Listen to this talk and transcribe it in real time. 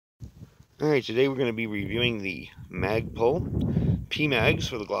Alright, today we're going to be reviewing the Magpul PMAGs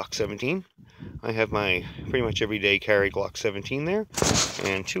for the Glock 17. I have my pretty much everyday carry Glock 17 there,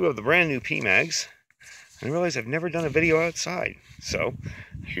 and two of the brand new PMAGs. I realize I've never done a video outside, so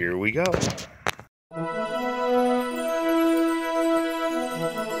here we go.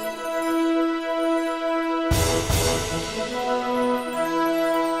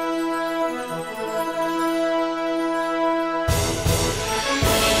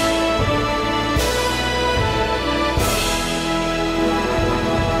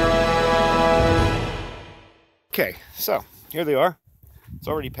 Okay, so here they are. It's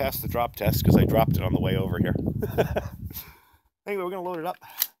already past the drop test because I dropped it on the way over here. Anyway, we're going to load it up.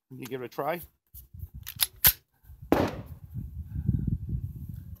 Let me give it a try.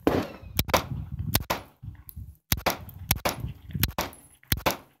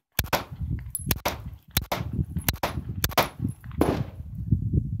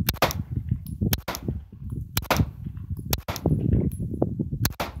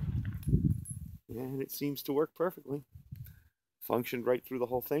 And it seems to work perfectly. Functioned right through the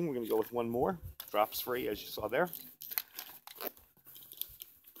whole thing. We're going to go with one more. Drops free, as you saw there.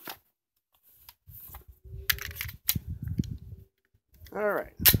 All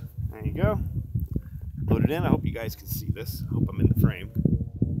right, there you go. Load it in. I hope you guys can see this. I hope I'm in the frame.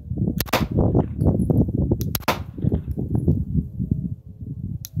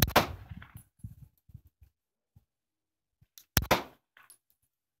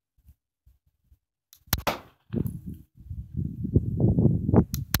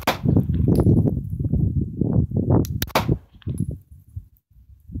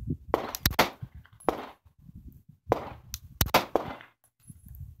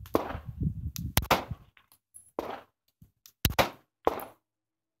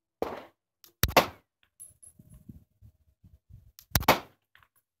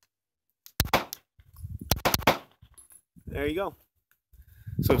 There you go.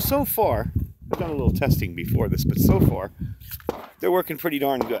 So far, I've done a little testing before this, but so far, they're working pretty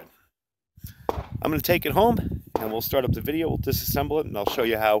darn good. I'm going to take it home, and we'll start up the video. We'll disassemble it, and I'll show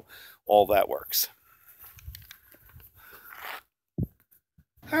you how all that works.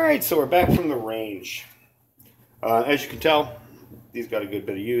 All right, so we're back from the range. As you can tell, these got a good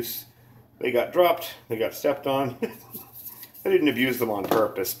bit of use. They got dropped. They got stepped on. I didn't abuse them on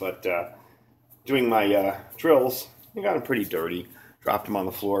purpose, but doing my drills, they got them pretty dirty. Dropped them on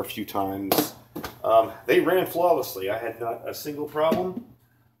the floor a few times. They ran flawlessly. I had not a single problem.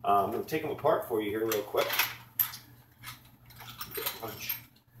 I'm going to take them apart for you here real quick. Get a punch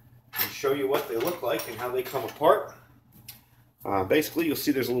and show you what they look like and how they come apart. Basically, you'll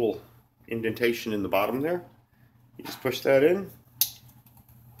see there's a little indentation in the bottom there. You just push that in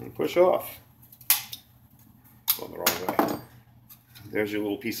and push off. Going the wrong way. There's your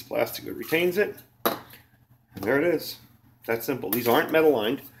little piece of plastic that retains it. And there it is. That's simple. These aren't metal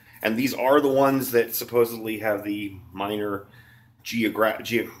lined, and these are the ones that supposedly have the minor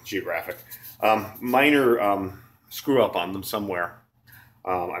minor screw up on them somewhere.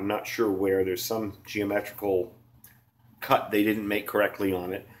 I'm not sure where. There's some geometrical cut they didn't make correctly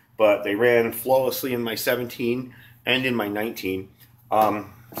on it, but they ran flawlessly in my 17 and in my 19.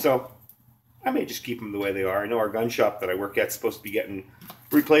 So I may just keep them the way they are. I know our gun shop that I work at is supposed to be getting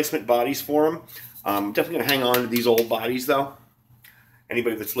replacement bodies for them. I'm definitely going to hang on to these old bodies, though.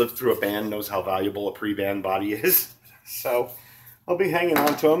 Anybody that's lived through a band knows how valuable a pre-band body is. So I'll be hanging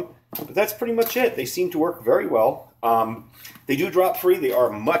on to them. But that's pretty much it. They seem to work very well. They do drop free. They are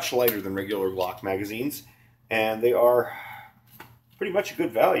much lighter than regular Glock magazines. And they are pretty much a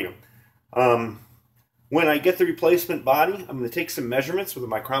good value. When I get the replacement body, I'm going to take some measurements with a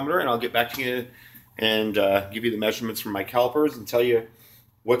micrometer, and I'll get back to you and give you the measurements from my calipers and tell you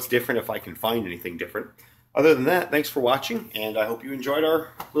what's different if I can find anything different. Other than that, thanks for watching, and I hope you enjoyed our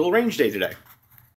little range day today.